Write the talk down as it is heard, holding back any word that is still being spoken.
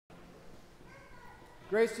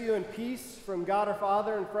Grace to you and peace from God our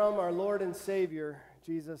Father and from our Lord and Savior,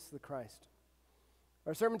 Jesus the Christ.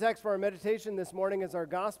 Our sermon text for our meditation this morning is our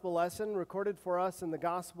gospel lesson recorded for us in the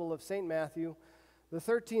Gospel of St. Matthew, the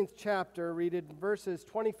 13th chapter, read verses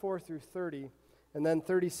 24 through 30, and then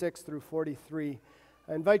 36 through 43.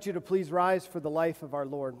 I invite you to please rise for the life of our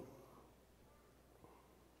Lord.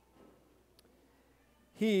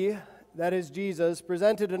 He, that is Jesus,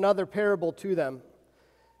 presented another parable to them.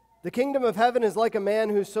 The kingdom of heaven is like a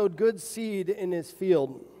man who sowed good seed in his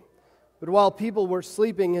field. But while people were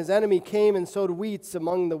sleeping, his enemy came and sowed weeds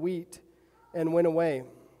among the wheat and went away.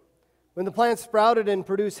 When the plants sprouted and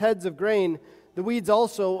produced heads of grain, the weeds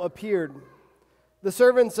also appeared. The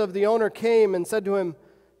servants of the owner came and said to him,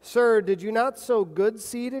 "Sir, did you not sow good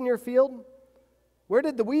seed in your field? Where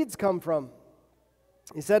did the weeds come from?"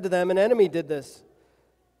 He said to them, "An enemy did this."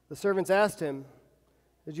 The servants asked him,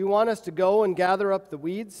 "Did you want us to go and gather up the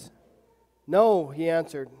weeds?" "No," he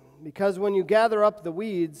answered, "because when you gather up the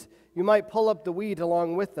weeds, you might pull up the wheat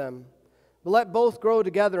along with them. But let both grow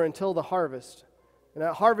together until the harvest. And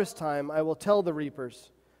at harvest time I will tell the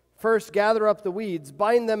reapers, 'First gather up the weeds,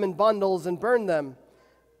 bind them in bundles and burn them.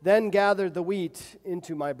 Then gather the wheat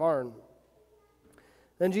into my barn.'"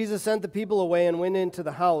 Then Jesus sent the people away and went into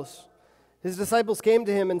the house. His disciples came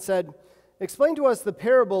to him and said, "Explain to us the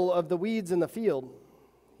parable of the weeds in the field."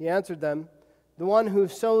 He answered them, "The one who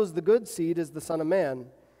sows the good seed is the Son of Man.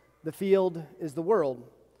 The field is the world.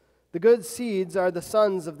 The good seeds are the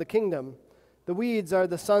sons of the kingdom. The weeds are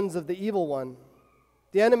the sons of the evil one.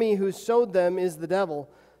 The enemy who sowed them is the devil.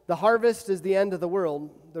 The harvest is the end of the world.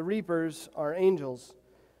 The reapers are angels.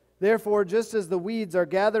 Therefore, just as the weeds are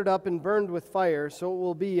gathered up and burned with fire, so it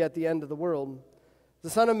will be at the end of the world. The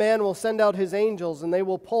Son of Man will send out his angels, and they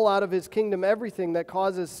will pull out of his kingdom everything that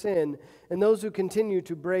causes sin and those who continue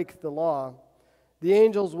to break the law. The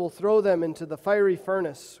angels will throw them into the fiery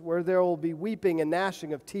furnace, where there will be weeping and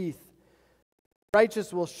gnashing of teeth. The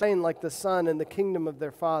righteous will shine like the sun in the kingdom of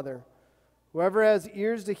their Father. Whoever has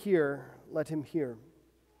ears to hear, let him hear."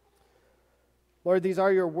 Lord, these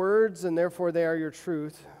are your words, and therefore they are your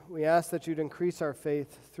truth. We ask that you'd increase our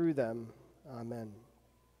faith through them. Amen.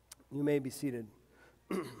 You may be seated.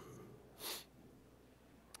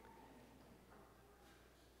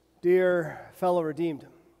 Dear fellow redeemed,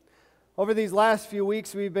 over these last few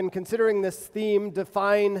weeks we've been considering this theme,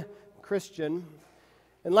 Define Christian.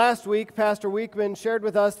 And last week, Pastor Weekman shared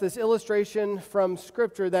with us this illustration from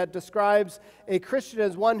Scripture that describes a Christian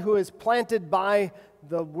as one who is planted by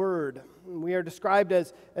the Word. We are described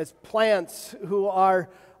as plants who are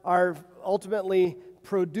ultimately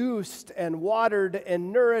produced and watered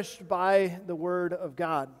and nourished by the Word of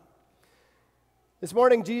God. This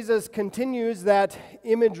morning, Jesus continues that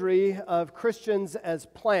imagery of Christians as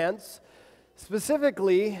plants.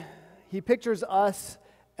 Specifically, he pictures us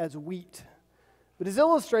as wheat. But his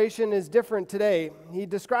illustration is different today. He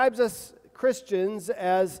describes us Christians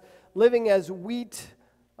as living as wheat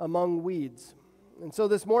among weeds. And so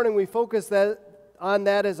this morning we focus on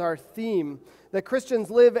that as our theme, that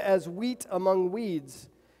Christians live as wheat among weeds.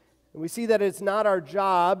 And we see that it's not our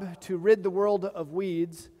job to rid the world of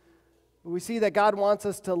weeds, but we see that God wants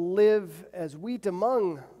us to live as wheat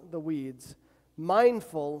among the weeds,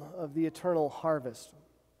 mindful of the eternal harvest.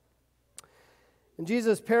 In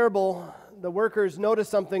Jesus' parable, the workers notice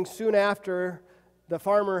something soon after the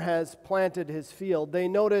farmer has planted his field. They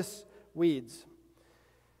notice weeds.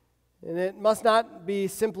 And it must not be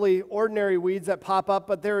simply ordinary weeds that pop up,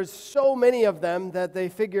 but there is so many of them that they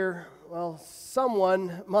figure, well,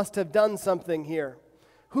 someone must have done something here.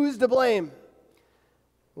 Who's to blame?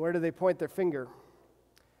 Where do they point their finger?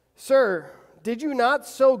 "Sir, did you not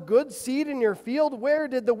sow good seed in your field? Where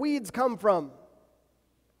did the weeds come from?"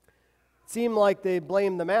 It seemed like they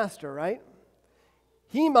blamed the master, right?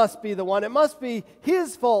 He must be the one. It must be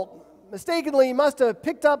his fault. Mistakenly, he must have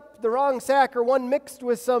picked up the wrong sack or one mixed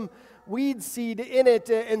with some weed seed in it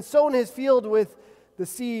and sown his field with the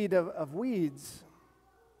seed of weeds.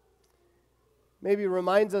 Maybe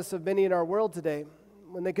reminds us of many in our world today.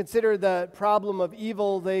 When they consider the problem of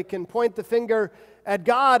evil, they can point the finger at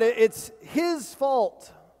God. It's his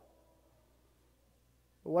fault.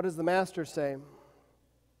 But what does the master say?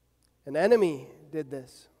 An enemy did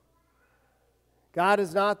this. God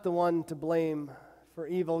is not the one to blame for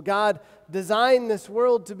evil. God designed this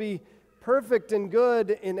world to be perfect and good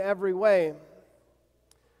in every way.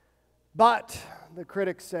 But, the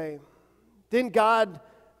critics say, didn't God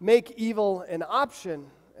make evil an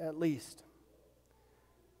option at least?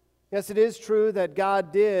 Yes, it is true that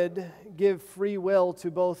God did give free will to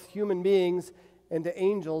both human beings and to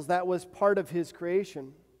angels. That was part of his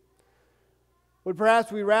creation. Would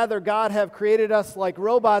perhaps we rather God have created us like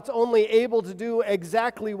robots, only able to do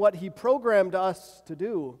exactly what He programmed us to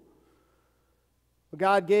do? But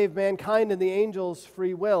God gave mankind and the angels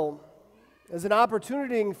free will as an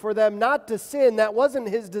opportunity for them not to sin. That wasn't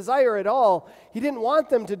His desire at all. He didn't want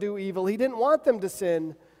them to do evil. He didn't want them to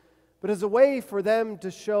sin, but as a way for them to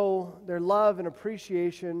show their love and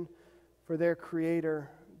appreciation for their Creator,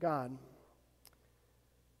 God.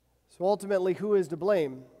 So ultimately, who is to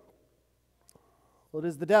blame? Well, it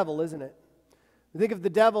is the devil, isn't it? We think of the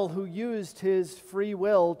devil who used his free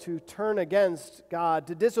will to turn against God,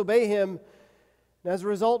 to disobey Him, and as a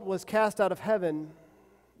result was cast out of heaven.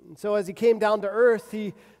 And so as he came down to earth,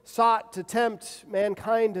 he sought to tempt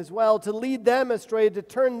mankind as well, to lead them astray, to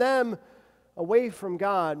turn them away from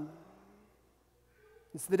God.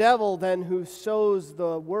 It's the devil then who sows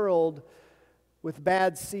the world with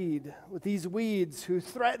bad seed, with these weeds who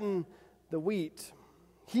threaten the wheat.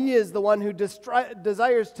 He is the one who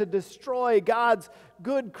desires to destroy God's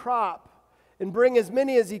good crop and bring as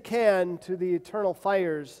many as he can to the eternal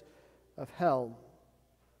fires of hell.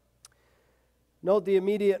 Note the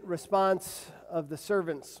immediate response of the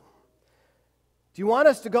servants. Do you want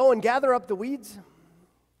us to go and gather up the weeds?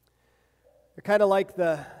 They're kind of like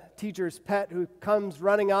the teacher's pet who comes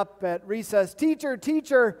running up at recess. Teacher,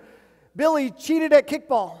 teacher, Billy cheated at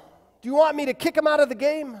kickball. Do you want me to kick him out of the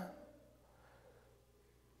game?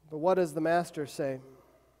 But what does the master say?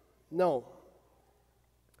 No.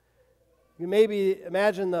 You maybe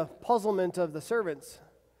imagine the puzzlement of the servants.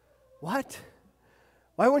 What?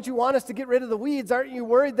 Why wouldn't you want us to get rid of the weeds? Aren't you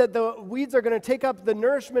worried that the weeds are going to take up the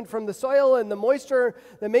nourishment from the soil and the moisture,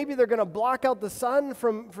 that maybe they're going to block out the sun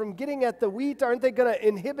from getting at the wheat? Aren't they going to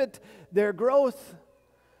inhibit their growth?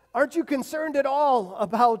 Aren't you concerned at all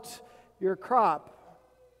about your crop?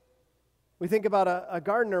 We think about a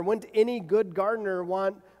gardener. Wouldn't any good gardener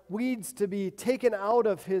want weeds to be taken out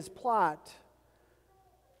of his plot?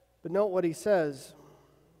 But note what he says.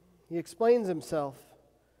 He explains himself.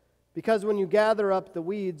 Because when you gather up the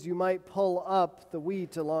weeds, you might pull up the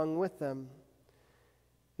wheat along with them.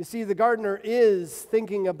 You see, the gardener is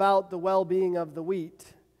thinking about the well-being of the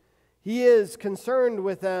wheat. He is concerned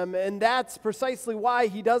with them, and that's precisely why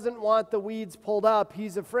he doesn't want the weeds pulled up.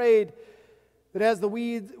 He's afraid that as the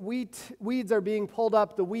weeds are being pulled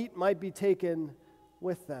up, the wheat might be taken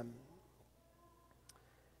with them.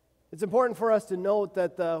 It's important for us to note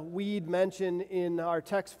that the weed mentioned in our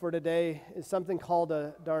text for today is something called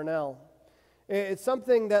a darnel. It's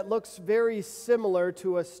something that looks very similar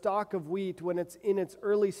to a stalk of wheat when it's in its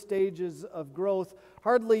early stages of growth,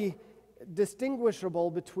 hardly distinguishable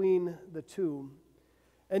between the two.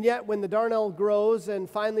 And yet when the darnel grows and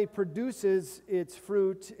finally produces its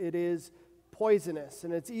fruit, it is poisonous,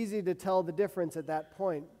 and it's easy to tell the difference at that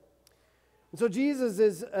point. And so Jesus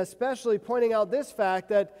is especially pointing out this fact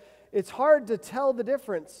that it's hard to tell the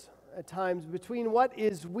difference at times between what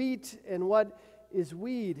is wheat and what is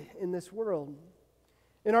weed in this world.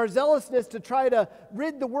 In our zealousness to try to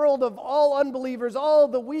rid the world of all unbelievers, all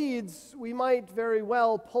the weeds, we might very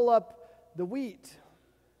well pull up the wheat,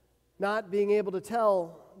 not being able to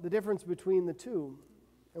tell the difference between the two.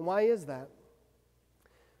 And why is that?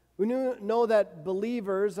 We know that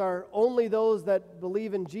believers are only those that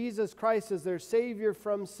believe in Jesus Christ as their Savior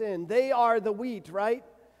from sin. They are the wheat, right?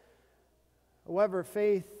 However,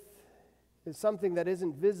 faith is something that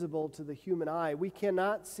isn't visible to the human eye. We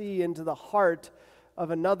cannot see into the heart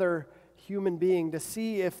of another human being to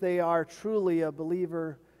see if they are truly a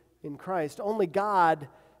believer in Christ. Only God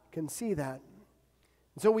can see that.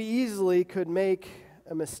 And so we easily could make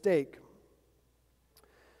a mistake.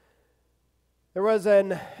 There was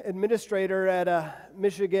an administrator at a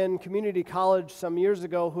Michigan community college some years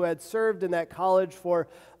ago who had served in that college for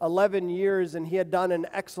 11 years, and he had done an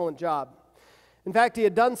excellent job. In fact, he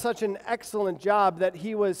had done such an excellent job that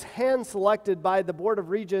he was hand-selected by the Board of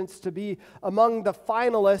Regents to be among the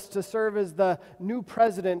finalists to serve as the new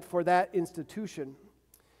president for that institution.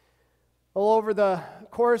 Well, over the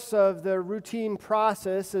course of the routine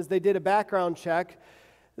process, as they did a background check,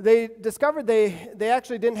 they discovered they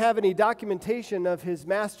actually didn't have any documentation of his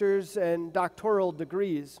master's and doctoral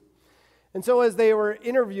degrees. And so as they were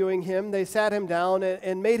interviewing him, they sat him down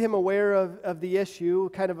and made him aware of the issue,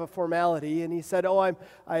 kind of a formality. And he said, I'm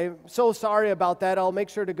so sorry about that. I'll make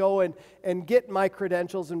sure to go and get my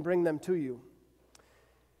credentials and bring them to you.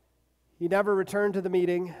 He never returned to the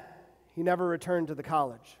meeting. He never returned to the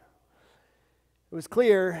college. It was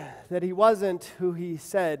clear that he wasn't who he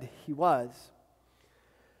said he was.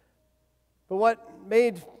 But what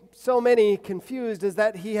made so many confused is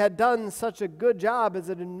that he had done such a good job as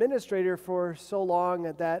an administrator for so long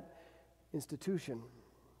at that institution.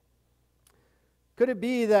 Could it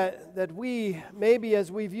be that we, maybe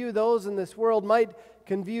as we view those in this world, might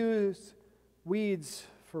confuse weeds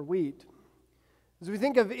for wheat? As we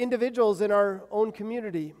think of individuals in our own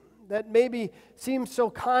community that maybe seem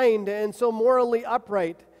so kind and so morally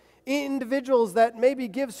upright, individuals that maybe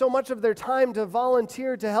give so much of their time to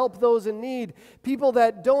volunteer to help those in need, people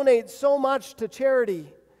that donate so much to charity,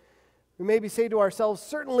 we maybe say to ourselves,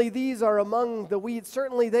 certainly these are among the weeds,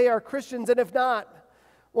 certainly they are Christians, and if not,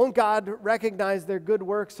 won't God recognize their good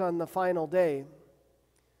works on the final day?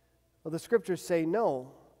 Well, the Scriptures say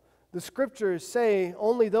no. The Scriptures say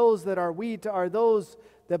only those that are wheat are those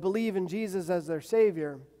that believe in Jesus as their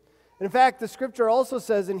Savior. And in fact, the Scripture also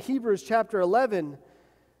says in Hebrews chapter 11,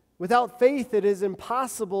 without faith it is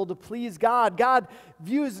impossible to please God. God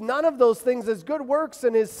views none of those things as good works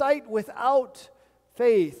in His sight without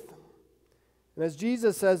faith. And as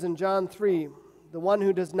Jesus says in John 3, the one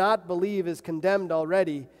who does not believe is condemned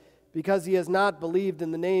already because he has not believed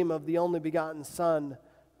in the name of the only begotten Son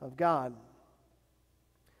of God.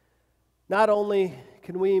 Not only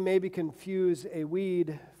can we maybe confuse a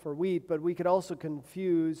weed for wheat, but we could also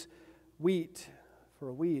confuse wheat for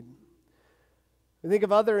a weed. We think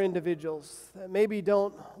of other individuals that maybe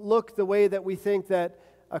don't look the way that we think that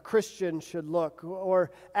a Christian should look,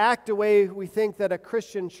 or act the way we think that a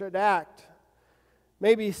Christian should act.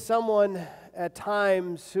 Maybe someone at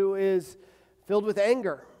times who is filled with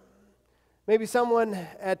anger. Maybe someone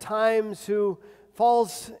at times who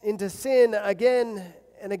falls into sin again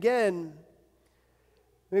and again.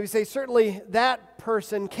 Maybe say, certainly that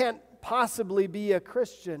person can't possibly be a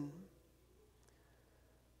Christian.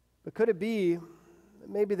 But could it be that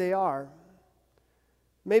maybe they are?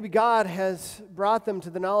 Maybe God has brought them to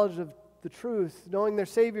the knowledge of the truth, knowing their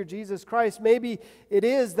Savior, Jesus Christ. Maybe it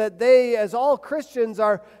is that they, as all Christians,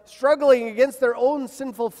 are struggling against their own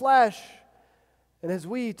sinful flesh. And as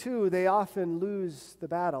we too, they often lose the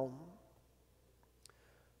battle.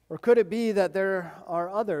 Or could it be that there are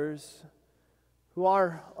others who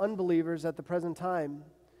are unbelievers at the present time,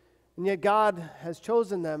 and yet God has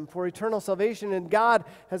chosen them for eternal salvation, and God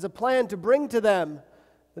has a plan to bring to them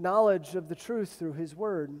the knowledge of the truth through His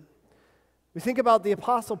Word? We think about the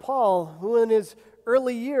Apostle Paul, who in his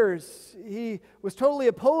early years, he was totally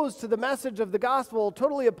opposed to the message of the gospel,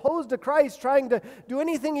 totally opposed to Christ, trying to do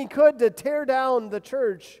anything he could to tear down the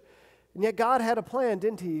church. And yet God had a plan,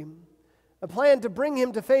 didn't He? A plan to bring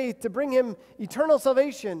him to faith, to bring him eternal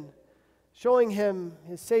salvation, showing him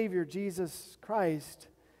his Savior, Jesus Christ,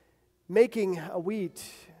 making a wheat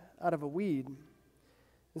out of a weed.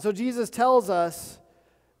 And so Jesus tells us,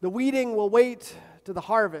 the weeding will wait to the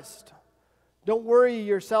harvest. Don't worry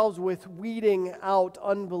yourselves with weeding out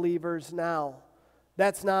unbelievers now.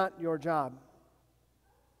 That's not your job.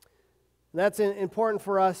 And that's important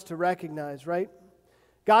for us to recognize, right?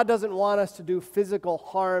 God doesn't want us to do physical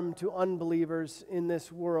harm to unbelievers in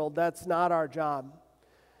this world. That's not our job.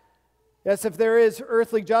 Yes, if there is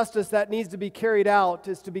earthly justice that needs to be carried out,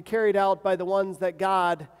 it's to be carried out by the ones that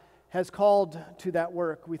God has called to that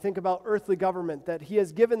work. We think about earthly government, that He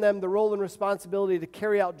has given them the role and responsibility to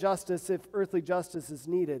carry out justice if earthly justice is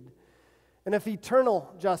needed. And if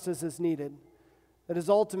eternal justice is needed, that is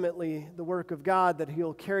ultimately the work of God that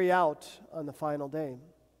He'll carry out on the final day.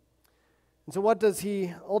 And so what does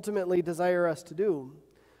He ultimately desire us to do?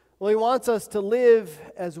 Well, He wants us to live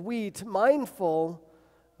as wheat, mindful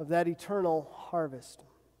of that eternal harvest.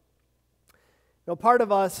 Now, part of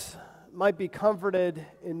us might be comforted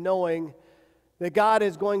in knowing that God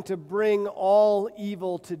is going to bring all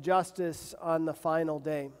evil to justice on the final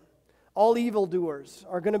day. All evildoers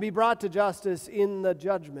are going to be brought to justice in the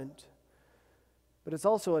judgment. But it's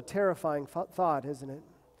also a terrifying thought, isn't it?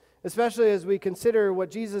 Especially as we consider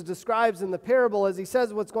what Jesus describes in the parable as He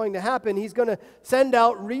says what's going to happen. He's going to send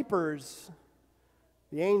out reapers,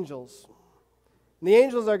 the angels. And the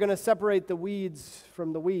angels are going to separate the weeds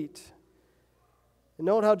from the wheat. And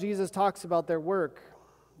note how Jesus talks about their work.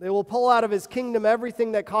 They will pull out of His kingdom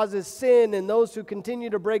everything that causes sin and those who continue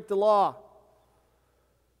to break the law.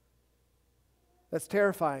 That's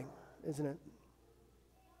terrifying, isn't it?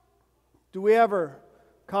 Do we ever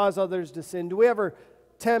cause others to sin? Do we ever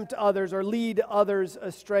tempt others or lead others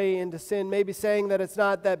astray into sin, maybe saying that it's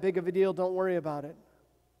not that big of a deal, don't worry about it?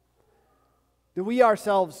 Do we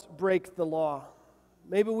ourselves break the law?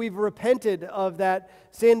 Maybe we've repented of that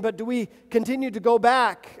sin, but do we continue to go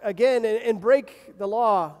back again and break the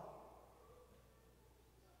law?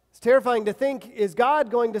 It's terrifying to think, is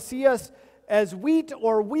God going to see us as wheat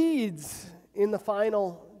or weeds in the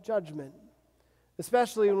final judgment?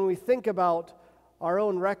 Especially when we think about our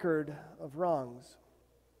own record of wrongs.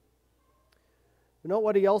 You know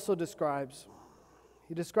what He also describes?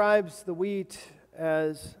 He describes the wheat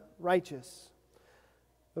as righteous.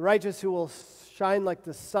 The righteous who will shine like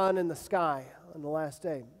the sun in the sky on the last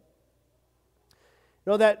day.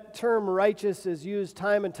 You know, that term righteous is used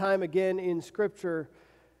time and time again in Scripture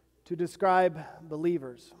to describe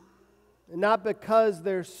believers. And not because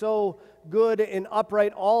they're so good and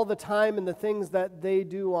upright all the time in the things that they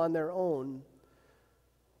do on their own,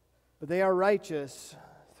 but they are righteous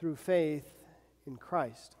through faith in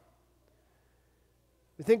Christ.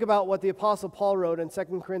 We think about what the Apostle Paul wrote in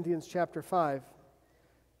 2 Corinthians chapter 5.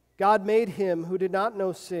 God made him who did not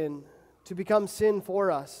know sin to become sin for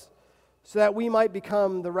us, so that we might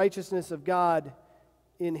become the righteousness of God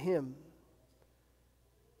in him.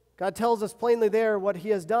 God tells us plainly there what he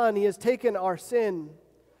has done. He has taken our sin,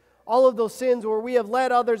 all of those sins where we have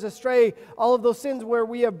led others astray, all of those sins where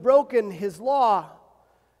we have broken his law,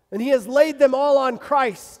 and he has laid them all on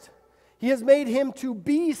Christ. He has made him to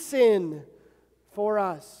be sin for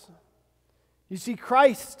us. You see,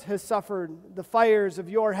 Christ has suffered the fires of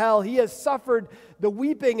your hell. He has suffered the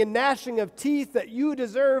weeping and gnashing of teeth that you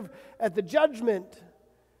deserve at the judgment.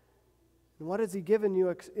 And what has he given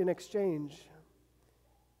you in exchange?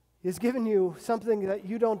 He has given you something that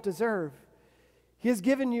you don't deserve. He has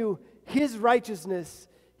given you his righteousness,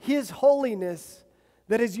 his holiness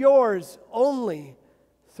that is yours only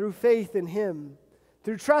through faith in him.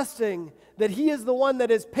 Through trusting that he is the one that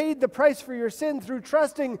has paid the price for your sin, through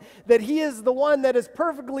trusting that he is the one that has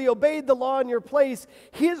perfectly obeyed the law in your place,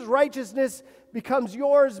 his righteousness becomes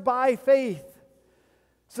yours by faith,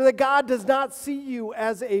 so that God does not see you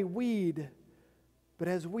as a weed, but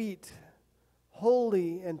as wheat,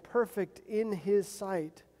 holy and perfect in his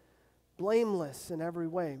sight, blameless in every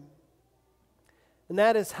way. And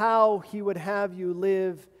that is how he would have you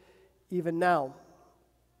live even now.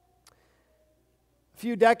 A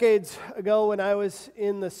few decades ago, when I was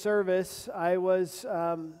in the service, I was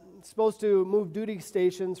supposed to move duty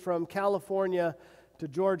stations from California to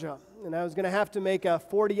Georgia. And I was going to have to make a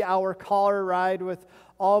 40-hour car ride with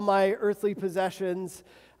all my earthly possessions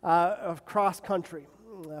across country.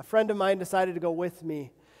 A friend of mine decided to go with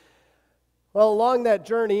me. Well, along that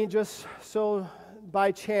journey, just so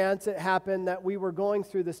by chance, it happened that we were going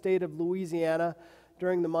through the state of Louisiana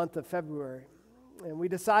during the month of February. And we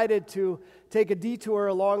decided to take a detour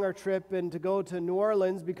along our trip and to go to New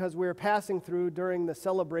Orleans because we were passing through during the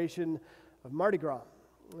celebration of Mardi Gras.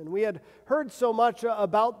 And we had heard so much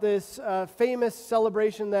about this famous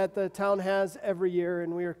celebration that the town has every year,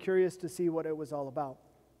 and we were curious to see what it was all about.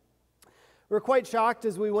 We were quite shocked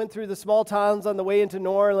as we went through the small towns on the way into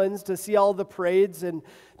New Orleans to see all the parades and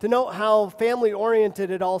to note how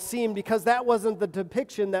family-oriented it all seemed, because that wasn't the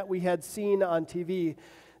depiction that we had seen on TV.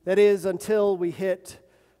 That is, until we hit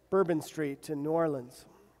Bourbon Street in New Orleans.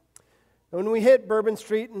 When we hit Bourbon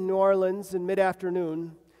Street in New Orleans in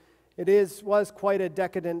mid-afternoon, it was quite a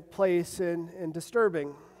decadent place and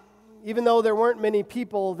disturbing. Even though there weren't many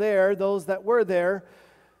people there, those that were there,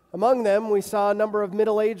 among them we saw a number of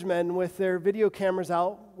middle-aged men with their video cameras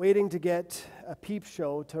out, waiting to get a peep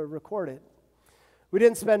show to record it. We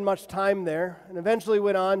didn't spend much time there, and eventually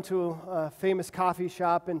went on to a famous coffee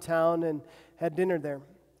shop in town and had dinner there.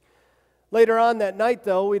 Later on that night,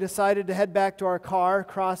 though, we decided to head back to our car,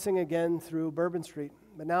 crossing again through Bourbon Street.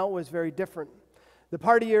 But now it was very different. The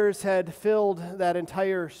partiers had filled that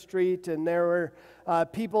entire street, and there were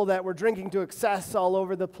people that were drinking to excess all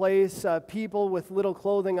over the place, people with little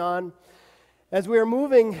clothing on. As we were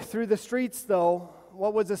moving through the streets, though,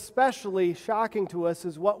 what was especially shocking to us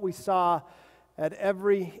is what we saw at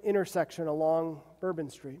every intersection along Bourbon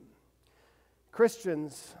Street.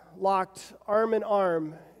 Christians locked arm in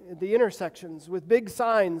arm at the intersections with big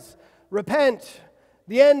signs, "Repent,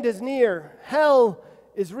 the end is near, hell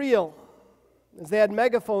is real," as they had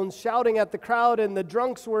megaphones shouting at the crowd and the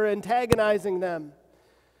drunks were antagonizing them.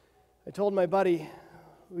 I told my buddy,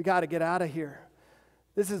 "We got to get out of here.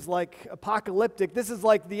 This is like apocalyptic. This is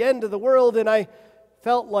like the end of the world," and I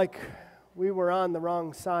felt like we were on the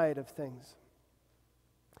wrong side of things.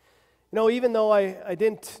 You know, even though I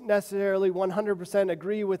didn't necessarily 100%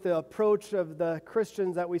 agree with the approach of the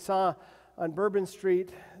Christians that we saw on Bourbon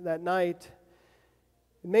Street that night,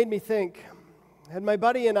 it made me think, had my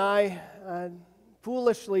buddy and I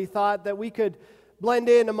foolishly thought that we could blend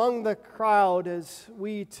in among the crowd as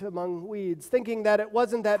wheat among weeds, thinking that it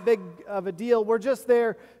wasn't that big of a deal. We're just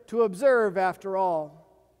there to observe after all.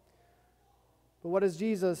 But what does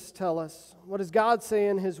Jesus tell us? What does God say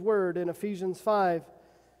in His Word in Ephesians 5?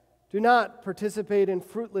 Do not participate in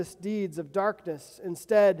fruitless deeds of darkness.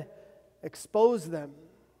 Instead, expose them.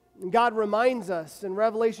 And God reminds us in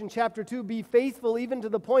Revelation chapter 2, "Be faithful even to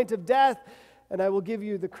the point of death, and I will give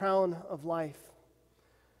you the crown of life."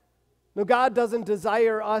 No, God doesn't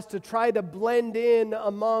desire us to try to blend in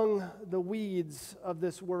among the weeds of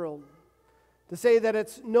this world, to say that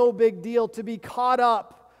it's no big deal to be caught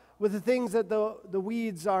up with the things that the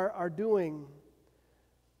weeds are doing.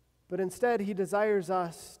 But instead, He desires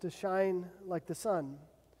us to shine like the sun.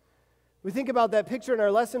 We think about that picture in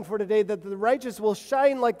our lesson for today, that the righteous will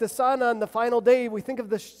shine like the sun on the final day. We think of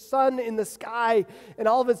the sun in the sky and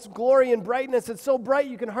all of its glory and brightness. It's so bright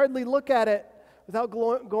you can hardly look at it without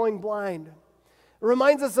going blind. It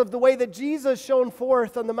reminds us of the way that Jesus shone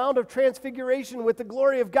forth on the Mount of Transfiguration with the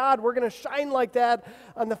glory of God. We're going to shine like that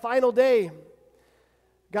on the final day.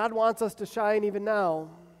 God wants us to shine even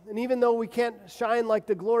now. And even though we can't shine like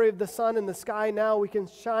the glory of the sun in the sky now, we can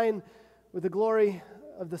shine with the glory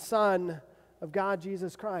of the Son of God,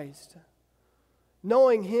 Jesus Christ.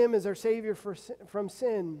 Knowing Him as our Savior from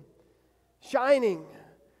sin. Shining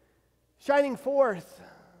forth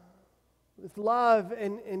with love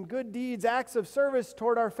and good deeds, acts of service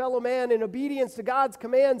toward our fellow man in obedience to God's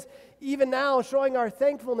commands, even now showing our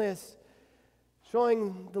thankfulness,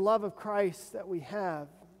 showing the love of Christ that we have,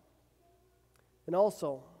 and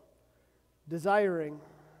also desiring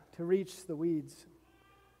to reach the weeds,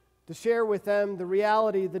 to share with them the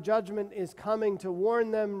reality the judgment is coming, to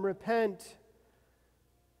warn them, repent,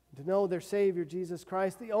 to know their Savior, Jesus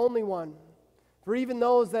Christ, the only one. For even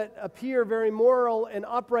those that appear very moral and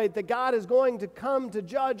upright, that God is going to come to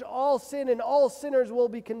judge all sin, and all sinners will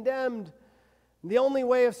be condemned. The only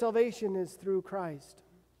way of salvation is through Christ.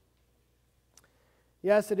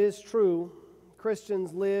 Yes, it is true.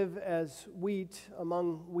 Christians live as wheat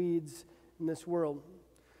among weeds in this world.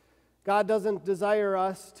 God doesn't desire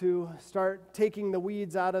us to start taking the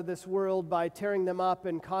weeds out of this world by tearing them up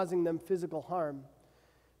and causing them physical harm.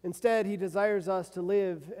 Instead, He desires us to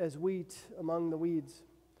live as wheat among the weeds,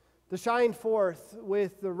 to shine forth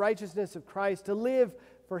with the righteousness of Christ, to live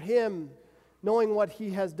for Him, knowing what He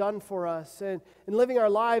has done for us, and living our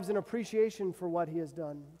lives in appreciation for what He has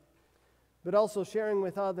done, but also sharing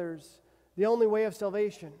with others the only way of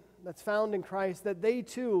salvation that's found in Christ, that they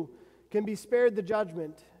too can be spared the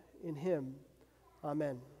judgment in Him.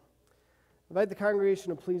 Amen. I invite the congregation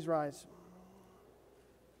to please rise.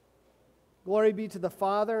 Glory be to the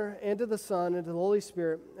Father, and to the Son, and to the Holy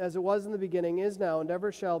Spirit, as it was in the beginning, is now, and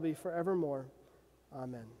ever shall be, forevermore.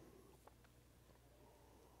 Amen.